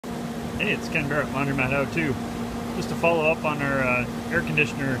Hey, it's Ken Barrett, Laundromat How To. Just to follow up on our air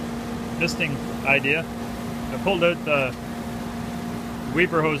conditioner misting idea. I pulled out the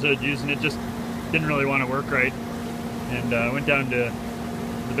weeper hose I was using. It just didn't really want to work right. And I went down to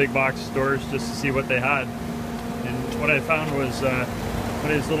the big box stores just to see what they had. And what I found was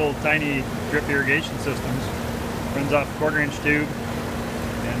one of these little tiny drip irrigation systems. Runs off a 1/4-inch tube.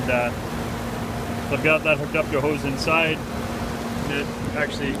 And so I've got that hooked up to a hose inside. And it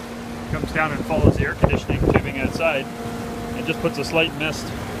actually comes down and follows the air conditioning tubing outside. It just puts a slight mist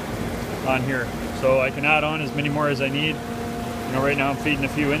on here, so I can add on as many more as I need. You know, right now I'm feeding a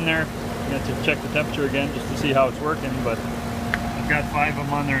few in there. I have to check the temperature again just to see how it's working, but I've got 5 of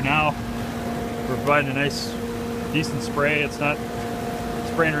them on there now. We're providing a nice, decent spray. It's not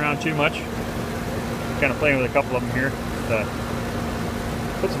spraying around too much. I'm kind of playing with a couple of them here.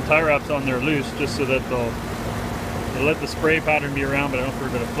 Put some tie wraps on there loose just so that they'll let the spray pattern be around, but I don't feel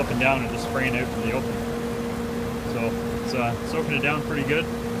good at flipping down and just spraying out from the open. So it's soaking it down pretty good.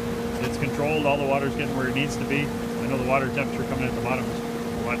 It's controlled, all the water's getting where it needs to be. I know the water temperature coming at the bottom is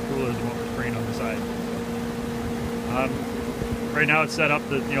a lot cooler than what we're spraying on the side. Right now it's set up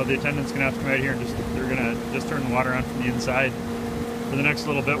that, you know, the attendant's gonna have to come out here and they're gonna just turn the water on from the inside. For the next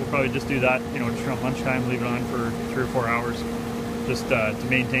little bit, we'll probably just do that, you know, just around lunchtime, leave it on for 3 or 4 hours, just to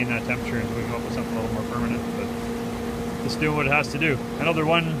maintain that temperature until we come up with something a little more permanent. But just doing what it has to do. I know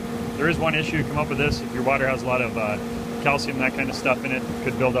there is one issue to come up with this. If your water has a lot of calcium, that kind of stuff in it,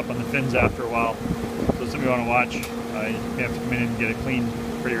 could build up on the fins after a while. So something you want to watch. You may have to come in and get it cleaned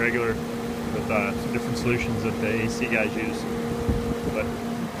pretty regular with some different solutions that the AC guys use. But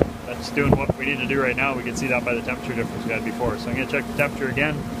that's doing what we need to do right now. We can see that by the temperature difference we had before. So I'm going to check the temperature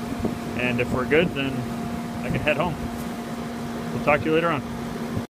again, and if we're good, then I can head home. We'll talk to you later on.